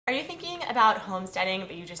Are you thinking about homesteading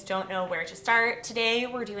but you just don't know where to start? Today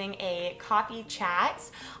we're doing a coffee chat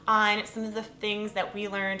on some of the things that we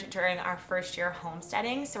learned during our first year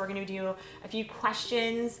homesteading. So we're going to do a few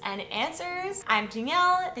questions and answers. I'm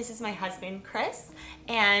Danielle, this is my husband Chris,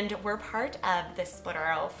 and we're part of the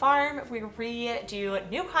Splitterell Farm. We do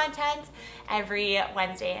new content every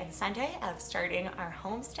Wednesday and Sunday of starting our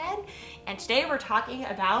homestead. And today we're talking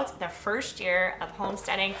about the first year of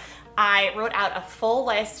homesteading. I wrote out a full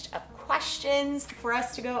list of questions for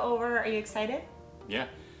us to go over. Are you excited? Yeah.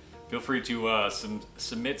 Feel free to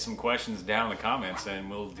submit some questions down in the comments and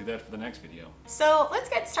we'll do that for the next video. So let's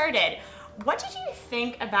get started. What did you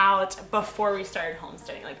think about before we started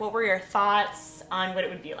homesteading? Like, what were your thoughts on what it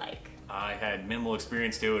would be like? I had minimal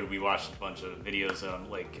experience to it. We watched a bunch of videos,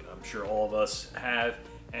 like I'm sure all of us have,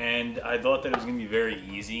 and I thought that it was going to be very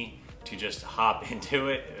easy to just hop into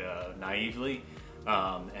it naively.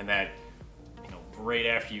 And that, right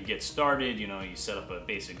after you get started, you set up a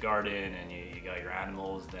basic garden and you got your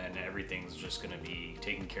animals, then everything's just going to be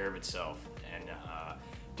taking care of itself. And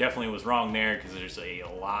definitely was wrong there, because there's a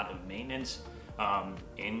lot of maintenance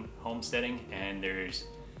in homesteading, and there's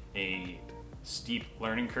a steep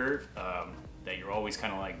learning curve that you're always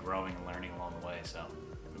kind of like growing and learning along the way. So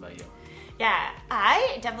what about you? Yeah,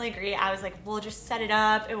 I definitely agree. I was like, we'll just set it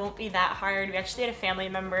up. It won't be that hard. We actually had a family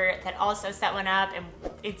member that also set one up, and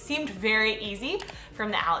it seemed very easy from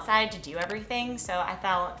the outside to do everything. So I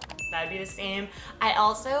felt that would be the same. I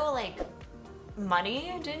also,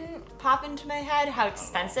 money didn't pop into my head, how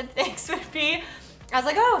expensive things would be. I was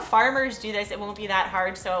like, oh, farmers do this. It won't be that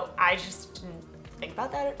hard. So I just didn't think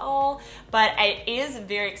about that at all. But it is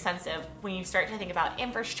very expensive when you start to think about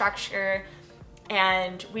infrastructure.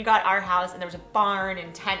 And we got our house and there was a barn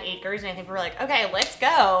and 10 acres, and I think we were like, okay, let's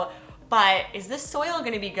go. But is this soil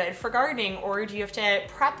gonna be good for gardening, or do you have to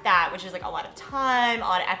prep that, which is like a lot of time, a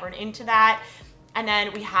lot of effort into that. And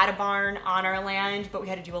then we had a barn on our land, but we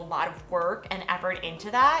had to do a lot of work and effort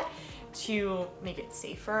into that to make it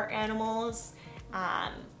safe for our animals.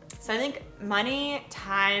 So I think money,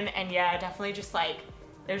 time, and yeah, definitely just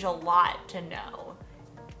there's a lot to know.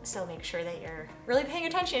 So make sure that you're really paying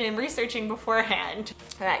attention and researching beforehand.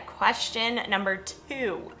 All right, question number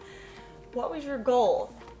 2. What was your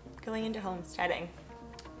goal going into homesteading?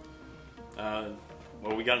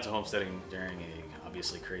 Well, we got into homesteading during a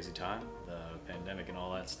obviously crazy time, the pandemic and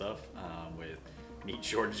all that stuff, with meat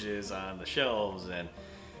shortages on the shelves and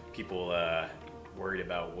people worried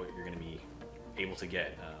about what you're going to be able to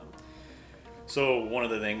get. So one of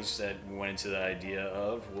the things that we went into the idea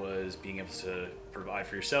of was being able to provide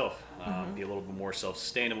for yourself, be a little bit more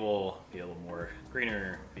self-sustainable, be a little more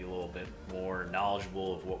greener, be a little bit more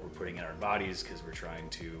knowledgeable of what we're putting in our bodies, because we're trying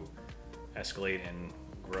to escalate and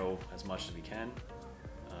grow as much as we can.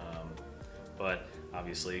 But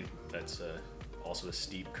obviously that's also a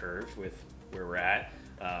steep curve with where we're at,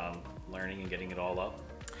 learning and getting it all up.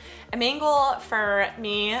 A main goal for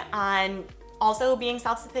me on also being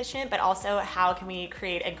self-sufficient, but also how can we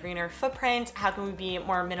create a greener footprint? How can we be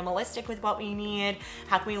more minimalistic with what we need?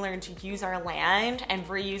 How can we learn to use our land and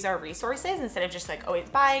reuse our resources instead of just always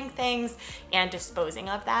buying things and disposing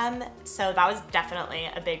of them? So that was definitely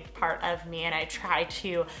a big part of me, and I try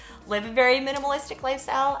to live a very minimalistic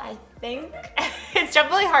lifestyle. I think it's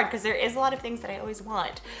definitely hard because there is a lot of things that I always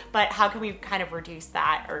want, but how can we kind of reduce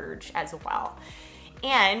that urge as well?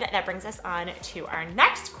 And that brings us on to our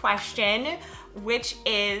next question, which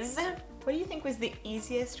is, what do you think was the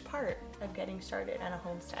easiest part of getting started on a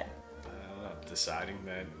homestead? Deciding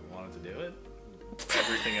that we wanted to do it.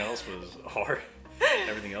 Everything else was hard.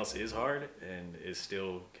 Everything else is hard and is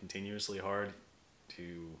still continuously hard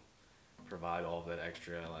to provide all of that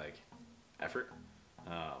extra effort.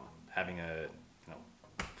 Having a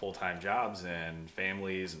full-time jobs and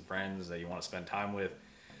families and friends that you want to spend time with.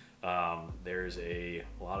 There's a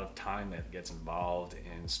lot of time that gets involved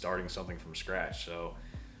in starting something from scratch. So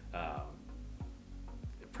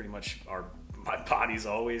pretty much my body's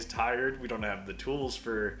always tired. We don't have the tools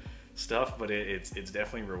for stuff, but it's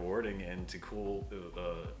definitely rewarding and a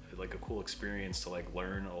cool experience to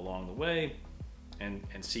learn along the way and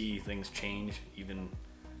see things change, even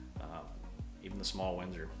the small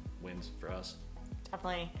wins are wins for us.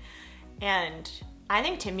 Definitely. And I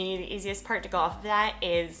think to me, the easiest part to go off of that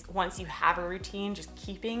is once you have a routine, just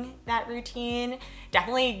keeping that routine,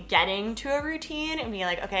 definitely getting to a routine and being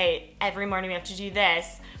like, okay, every morning we have to do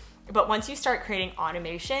this. But once you start creating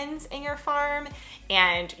automations in your farm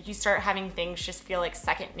and you start having things just feel like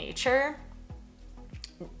second nature,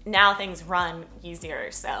 now things run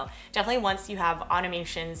easier. So definitely once you have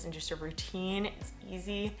automations and just a routine, it's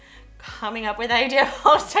easy coming up with the idea of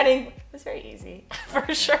homesteading was very easy,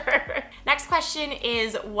 for sure. Next question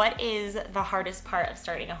is, what is the hardest part of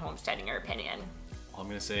starting a homestead in your opinion? Well, I'm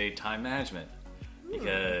gonna say time management,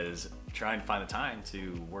 because trying to find the time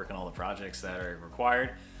to work on all the projects that are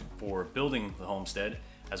required for building the homestead,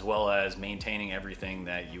 as well as maintaining everything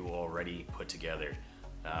that you already put together.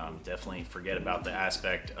 Definitely forget about the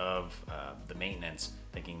aspect of the maintenance,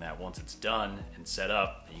 thinking that once it's done and set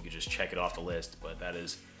up, you could just check it off the list, but that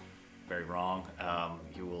is very wrong.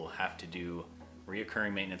 You will have to do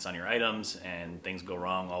reoccurring maintenance on your items, and things go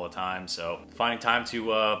wrong all the time. So finding time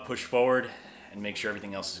to push forward and make sure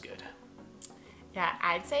everything else is good. Yeah,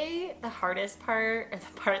 I'd say the hardest part, or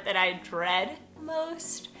the part that I dread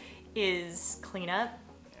most, is cleanup.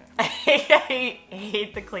 Yeah. I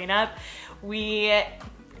hate the cleanup.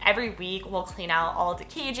 Every week we'll clean out all the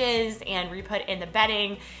cages and re-put in the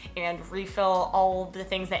bedding and refill all the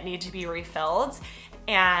things that need to be refilled.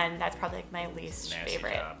 And that's probably like my least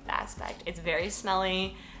favorite aspect. It's very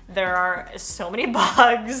smelly. There are so many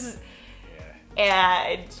bugs,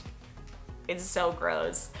 and it's so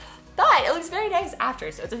gross. But it looks very nice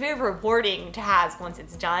after, so it's a very rewarding task once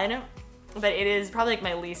it's done. But it is probably like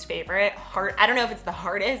my least favorite. I don't know if it's the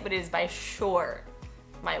hardest, but it is by sure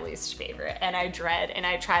my least favorite. And I dread, and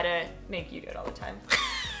I try to make you do it all the time.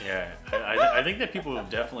 Yeah, I think that people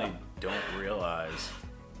definitely don't realize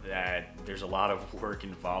that there's a lot of work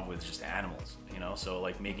involved with just animals, you know? So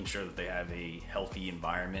like making sure that they have a healthy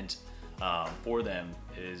environment for them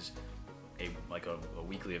is like a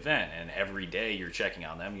weekly event, and every day you're checking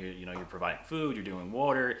on them. You're providing food, you're doing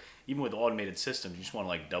water. Even with automated systems, you just want to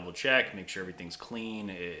like double check, make sure everything's clean.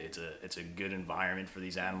 It's a good environment for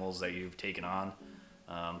these animals that you've taken on.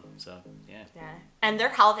 So yeah. And their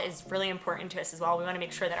health is really important to us as well. We want to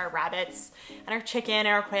make sure that our rabbits and our chicken and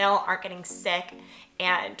our quail aren't getting sick,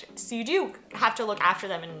 and so you do have to look after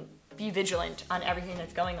them and be vigilant on everything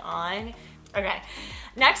that's going on. Okay,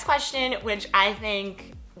 next question, which I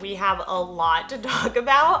think we have a lot to talk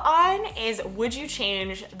about on, is would you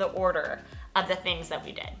change the order of the things that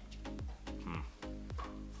we did?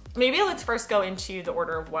 Maybe let's first go into the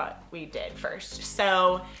order of what we did first.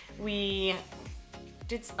 So we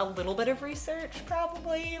did a little bit of research,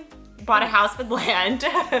 probably. Bought a house with land.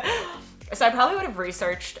 So I probably would have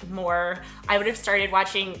researched more. I would have started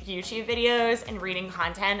watching YouTube videos and reading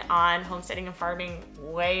content on homesteading and farming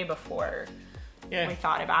way before we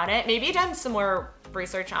thought about it. Maybe done some more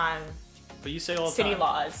research on but you say all the city time.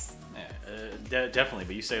 Laws. Yeah, definitely,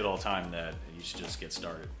 but you say it all the time that you should just get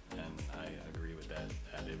started, and I agree with that.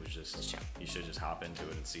 And it was just, you should just hop into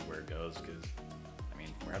it and see where it goes, because, I mean,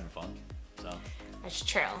 we're having fun, so. That's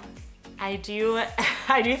true. I do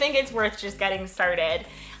think it's worth just getting started.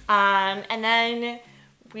 And then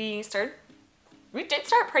we did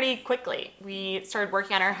start pretty quickly. We started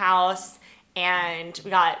working on our house, and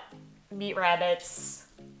we got meat rabbits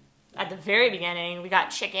at the very beginning. We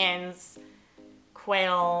got chickens,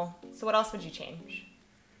 quail. So what else would you change?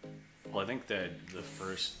 Well, I think that the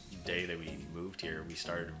first day that we moved here, we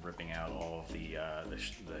started ripping out all of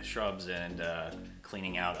the shrubs and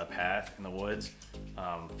cleaning out a path in the woods.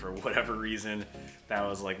 For whatever reason, that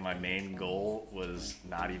was like my main goal, was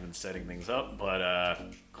not even setting things up, but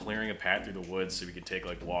clearing a path through the woods so we could take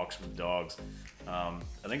like walks with dogs. I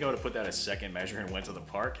think I would have put that as second measure and went to the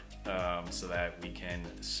park, so that we can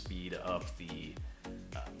speed up the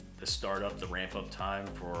startup, the ramp up time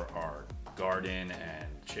for our garden and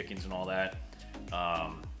chickens and all that.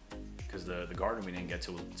 Because the garden we didn't get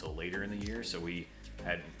to until later in the year, so we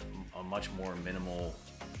had a much more minimal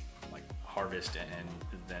like harvest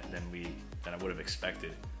than I would have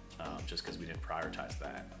expected, just because we didn't prioritize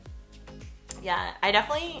that. Yeah, I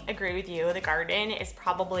definitely agree with you. The garden is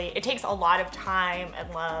it takes a lot of time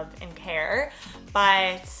and love and care,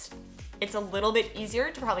 but it's a little bit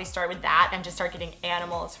easier to probably start with that than to start getting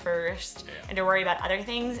animals first and to worry about other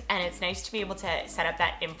things. And it's nice to be able to set up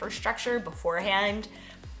that infrastructure beforehand.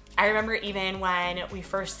 I remember even when we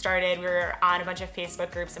first started, we were on a bunch of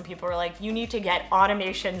Facebook groups and people were like, you need to get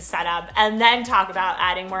automation set up and then talk about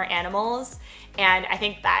adding more animals. And I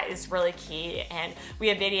think that is really key. And we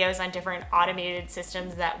have videos on different automated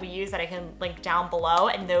systems that we use that I can link down below.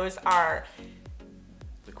 And those are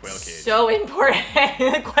quail cage. So important.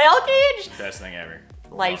 The quail cage? Best thing ever.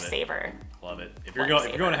 Lifesaver. Love it. If you're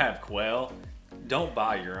going to have quail, don't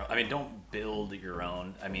buy your own. I mean, don't build your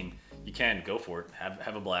own. I mean, you can go for it.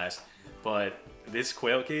 Have a blast. But this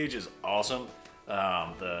quail cage is awesome.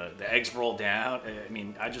 The eggs roll down. I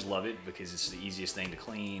mean, I just love it because it's the easiest thing to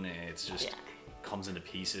clean. It's just comes into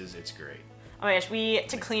pieces. It's great. Oh my gosh,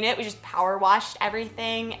 to clean it, we just power washed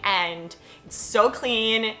everything, and it's so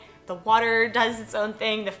clean. the water does its own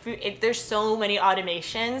thing, the food, there's so many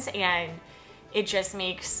automations, and it just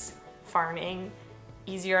makes farming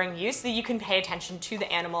easier on you so that you can pay attention to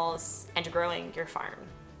the animals and to growing your farm.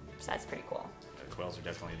 So that's pretty cool. The quails are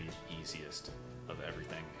definitely the easiest of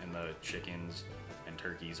everything, and the chickens and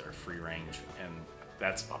turkeys are free range, and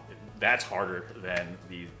that's harder than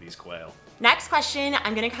these quail. Next question,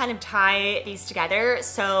 I'm gonna kind of tie these together.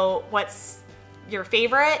 So what's your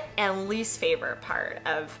favorite and least favorite part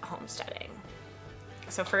of homesteading?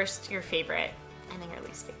 So first, your favorite, and then your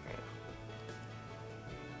least favorite.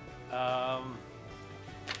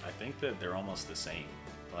 I think that they're almost the same.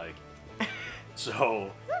 Like,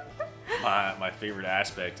 so my favorite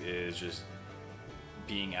aspect is just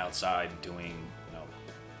being outside doing, you know,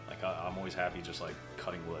 like I'm always happy just like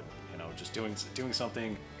cutting wood, you know, just doing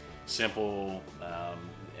something simple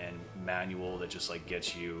and manual that just like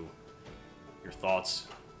gets you your thoughts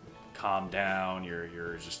calmed down.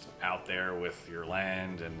 You're just out there with your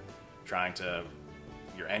land and trying to,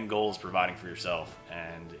 your end goal is providing for yourself,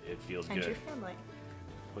 and it feels good. And your family.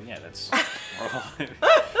 Well, yeah, that's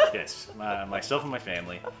yes, myself and my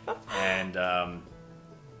family, and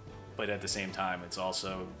but at the same time, it's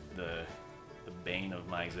also the bane of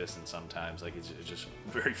my existence. Sometimes, like it's just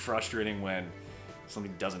very frustrating when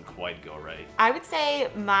something doesn't quite go right. I would say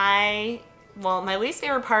my least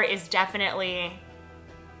favorite part is definitely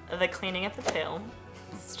the cleaning up the poo.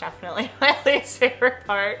 It's definitely my least favorite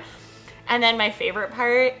part, and then my favorite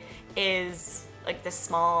part is like the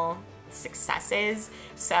small successes.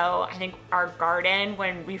 So I think our garden,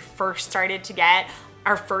 when we first started to get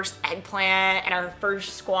our first eggplant and our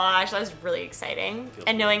first squash, that was really exciting.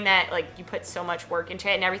 And knowing that like you put so much work into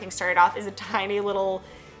it, and everything started off as a tiny little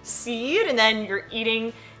seed, and then you're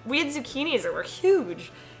eating, we had zucchinis that were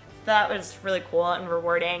huge. That was really cool and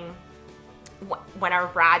rewarding. When our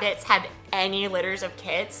rabbits have any litters of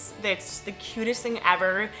kits, that's the cutest thing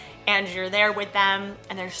ever, and you're there with them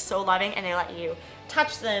and they're so loving, and they let you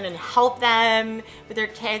touch them and help them with their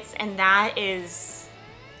kits, and that is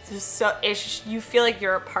just so, you feel like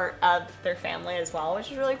you're a part of their family as well, which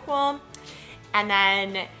is really cool. And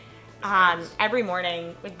then every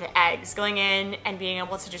morning with the eggs, going in and being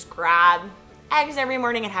able to just grab eggs every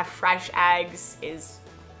morning and have fresh eggs is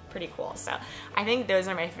pretty cool. So I think those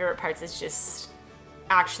are my favorite parts, is just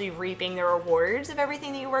actually reaping the rewards of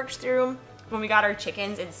everything that you worked through. When we got our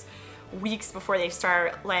chickens, it's weeks before they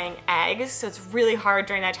start laying eggs, so it's really hard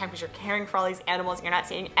during that time because you're caring for all these animals and you're not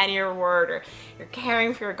seeing any reward, or you're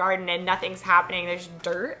caring for your garden and nothing's happening, there's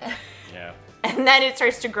dirt. Yeah. And then it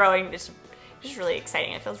starts to growing, just really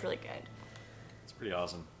exciting. It feels really good. It's pretty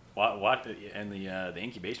awesome. And the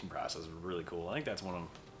incubation process was really cool. I think that's one of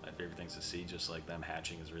my favorite things to see, just like them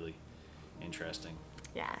hatching is really interesting.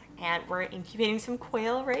 Yeah, and we're incubating some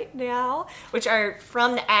quail right now, which are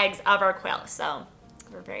from the eggs of our quail, so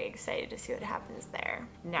we're very excited to see what happens there.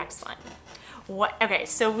 Next one. Okay,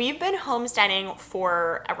 so we've been homesteading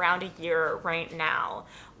for around a year right now.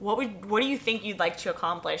 What do you think you'd like to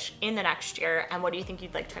accomplish in the next year, and what do you think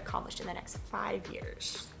you'd like to accomplish in the next 5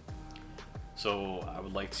 years? So I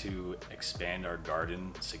would like to expand our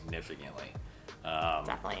garden significantly.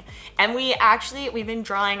 Definitely. And we've been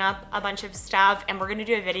drawing up a bunch of stuff, and we're gonna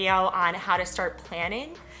do a video on how to start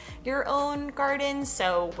planning your own garden.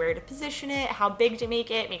 So where to position it, how big to make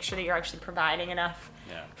sure that you're actually providing enough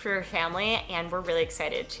for your family. And we're really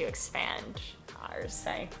excited to expand ours.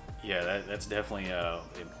 So. Yeah, that's definitely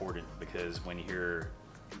important, because when you're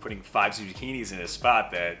putting 5 zucchinis in a spot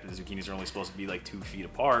that the zucchinis are only supposed to be like 2 feet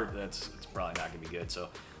apart, it's probably not gonna be good. So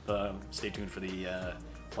stay tuned for the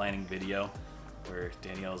planning video, where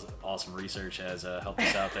Danielle's awesome research has helped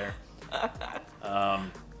us out there.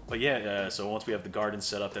 But yeah, so once we have the garden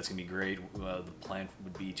set up, that's gonna be great. The plan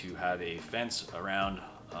would be to have a fence around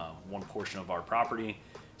one portion of our property,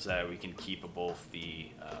 so that we can keep both the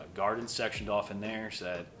garden sectioned off in there, so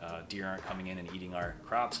that deer aren't coming in and eating our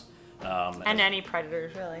crops. And any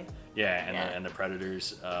predators, really. Yeah, and the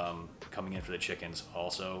predators coming in for the chickens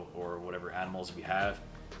also, or whatever animals we have.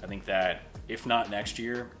 I think that if not next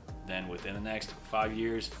year, then within the next 5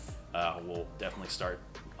 years, we'll definitely start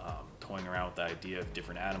toying around with the idea of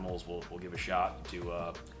different animals. We'll give a shot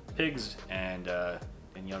to pigs, and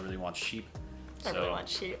Danielle really wants sheep. I really want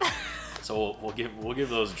sheep. So we'll give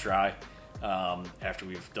those a try after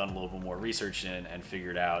we've done a little bit more research and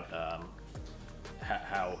figured out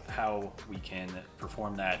how we can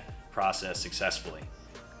perform that process successfully,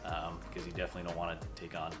 because you definitely don't want to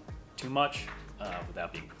take on too much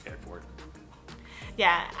without being prepared for it.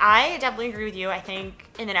 Yeah, I definitely agree with you. I think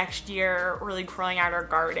in the next year, really growing out our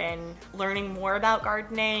garden, learning more about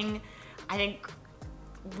gardening. I think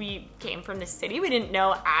we came from the city, we didn't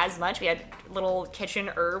know as much. We had little kitchen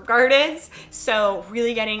herb gardens. So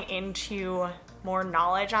really getting into more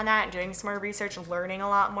knowledge on that and doing some more research, learning a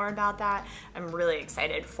lot more about that, I'm really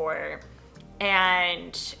excited for.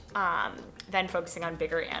 And then focusing on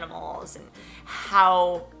bigger animals and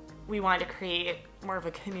how we wanted to create more of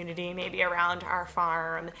a community maybe around our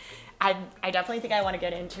farm. I definitely think I want to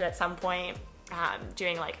get into at some point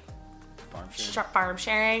doing like farm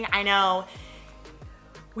sharing. I know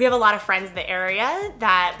we have a lot of friends in the area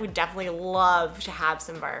that would definitely love to have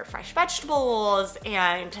some of our fresh vegetables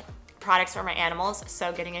and products from our animals.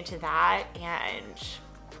 So getting into that and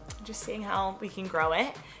just seeing how we can grow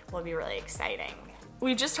it will be really exciting.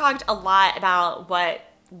 We've just talked a lot about what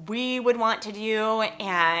we would want to do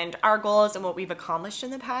and our goals and what we've accomplished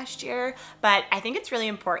in the past year, but I think it's really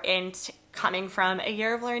important coming from a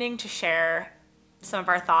year of learning to share some of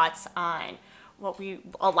our thoughts on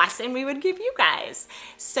a lesson we would give you guys.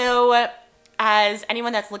 So as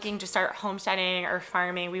anyone that's looking to start homesteading or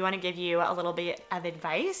farming, we want to give you a little bit of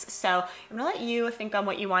advice. So I'm gonna let you think on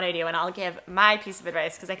what you want to do and I'll give my piece of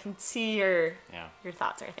advice because I can see your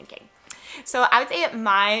thoughts are thinking. So I would say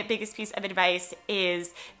my biggest piece of advice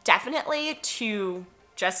is definitely to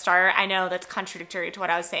just start. I know that's contradictory to what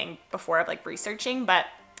I was saying before of like researching, but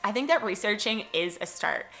I think that researching is a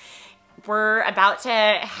start. We're about to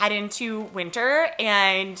head into winter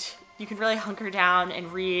and you can really hunker down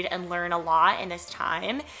and read and learn a lot in this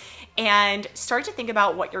time and start to think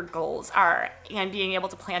about what your goals are and being able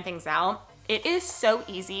to plan things out. It is so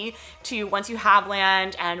easy to, once you have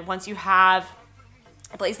land and once you have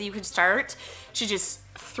a place that you can start, to just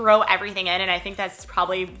throw everything in. And I think that's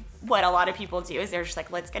probably what a lot of people do is they're just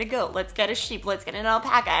like, let's get a goat, let's get a sheep, let's get an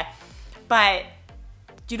alpaca. But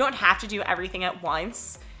you don't have to do everything at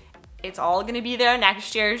once. It's all gonna be there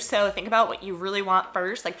next year. So think about what you really want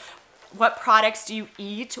first. Like, what products do you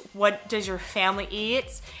eat? What does your family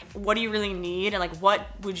eat? What do you really need? And like, what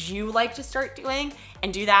would you like to start doing?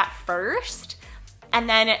 And do that first. And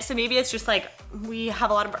then, so maybe it's just like, we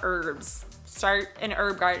have a lot of herbs. Start an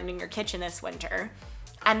herb garden in your kitchen this winter.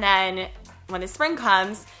 And then when the spring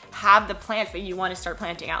comes, have the plants that you want to start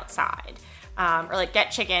planting outside. Or like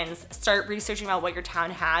get chickens, start researching about what your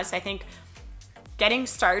town has. I think getting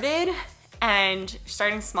started and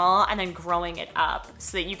starting small and then growing it up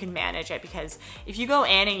so that you can manage it, because if you go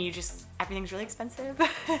in and you just, everything's really expensive.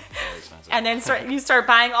 Very expensive. And then you start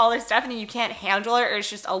buying all this stuff and then you can't handle it, or it's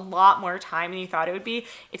just a lot more time than you thought it would be,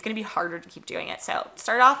 it's gonna be harder to keep doing it. So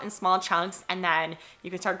start off in small chunks and then you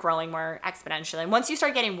can start growing more exponentially. And once you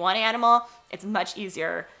start getting one animal, it's much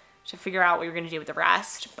easier to figure out what you're gonna do with the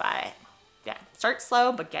rest. But yeah, start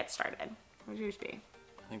slow, but get started. What would yours be?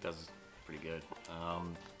 I think that's pretty good.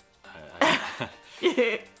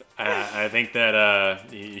 I think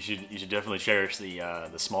that you should definitely cherish the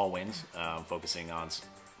small wins, focusing on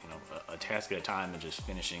a task at a time and just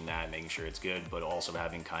finishing that, making sure it's good, but also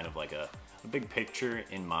having kind of like a big picture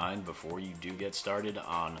in mind before you do get started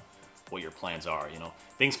on what your plans are.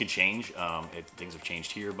 Things could change. Things have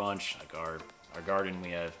changed here a bunch. Like our garden,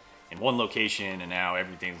 we have in one location, and now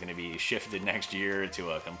everything's going to be shifted next year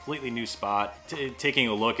to a completely new spot. Taking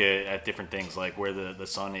a look at different things like where the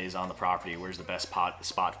sun is on the property, where's the best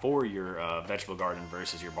spot for your vegetable garden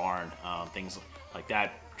versus your barn, things like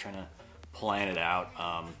that, trying to plan it out,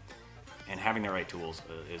 and having the right tools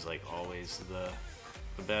is like always the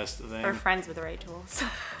best thing. Or friends with the right tools.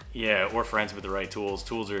 Yeah, or friends with the right tools.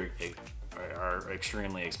 Tools are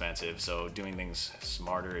extremely expensive, so doing things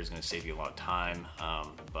smarter is going to save you a lot of time,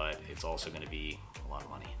 but it's also going to be a lot of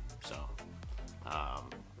money. So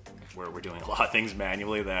we're doing a lot of things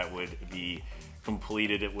manually that would be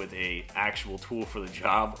completed with a actual tool for the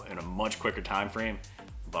job in a much quicker time frame,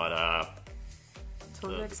 but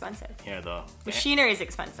tools are expensive. Yeah, the machinery is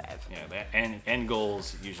expensive. Yeah, the end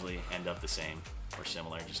goals usually end up the same or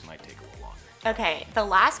similar, just might take a little longer. Okay, the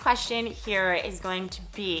last question here is going to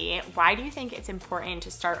be, why do you think it's important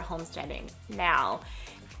to start homesteading now,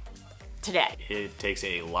 today? It takes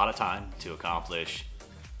a lot of time to accomplish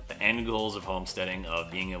the end goals of homesteading,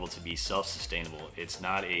 of being able to be self-sustainable. It's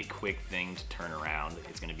not a quick thing to turn around.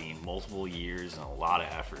 It's gonna be multiple years and a lot of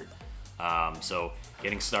effort. So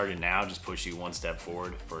getting started now just push you one step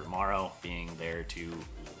forward for tomorrow, being there to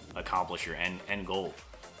accomplish your end goal.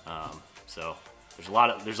 So there's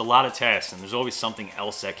a lot of tests, and there's always something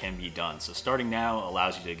else that can be done. So starting now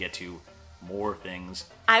allows you to get to more things.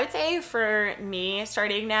 I would say for me,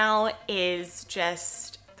 starting now is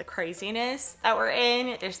just the craziness that we're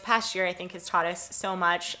in. This past year, I think, has taught us so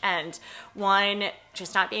much. And one,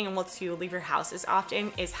 just not being able to leave your house as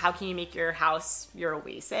often is how can you make your house your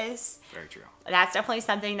oasis? Very true. That's definitely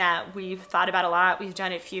something that we've thought about a lot. We've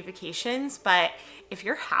done a few vacations, but if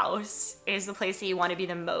your house is the place that you want to be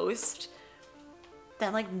the most,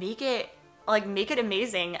 then like make it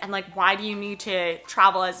amazing. And like, why do you need to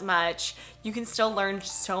travel as much? You can still learn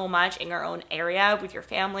so much in your own area with your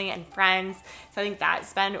family and friends. So I think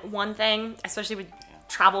that's been one thing, especially with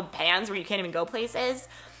travel bans where you can't even go places.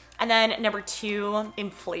 And then number two,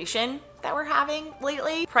 inflation that we're having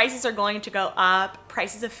lately. Prices are going to go up.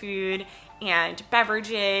 Prices of food and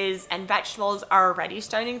beverages and vegetables are already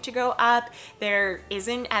starting to go up. There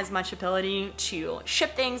isn't as much ability to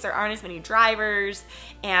ship things. There aren't as many drivers,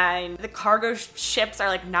 and the cargo ships are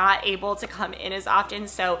like not able to come in as often.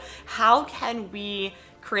 So how can we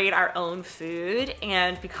create our own food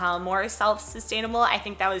and become more self-sustainable? I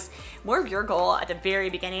think that was more of your goal at the very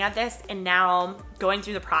beginning of this, and now going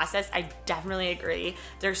through the process, I definitely agree.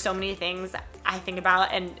 There's so many things I think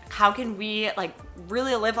about, and how can we like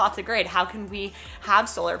really live off the grid? How can we have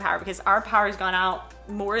solar power? Because our power has gone out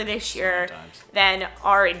more this year than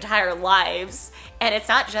our entire lives. And it's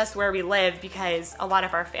not just where we live, because a lot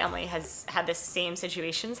of our family has had the same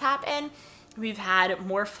situations happen. We've had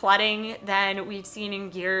more flooding than we've seen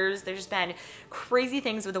in years. There's been crazy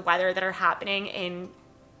things with the weather that are happening in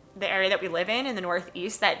the area that we live in the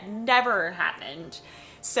Northeast, that never happened.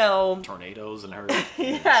 So tornadoes and hurricanes.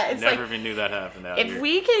 Yeah, it's never like, even knew that happened out if here.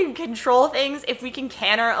 we can control things, if we can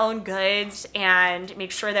can our own goods and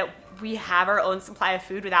make sure that we have our own supply of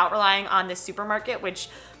food without relying on the supermarket, which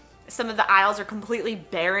some of the aisles are completely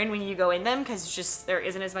barren when you go in them because just there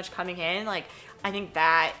isn't as much coming in. Like, I think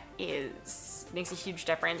that makes a huge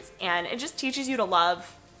difference, and it just teaches you to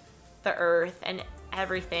love the earth and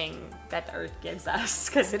everything that the earth gives us,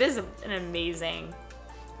 because it is an amazing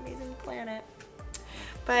planet.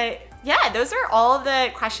 But yeah, those are all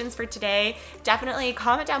the questions for today. Definitely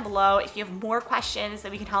comment down below if you have more questions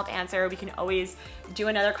that we can help answer. We can always do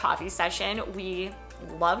another coffee session. We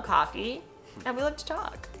love coffee and we love to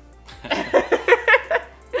talk.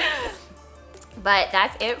 But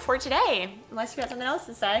that's it for today, unless you got something else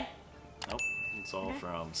to say. Nope, it's all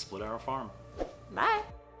from Split Hour Farm. Bye.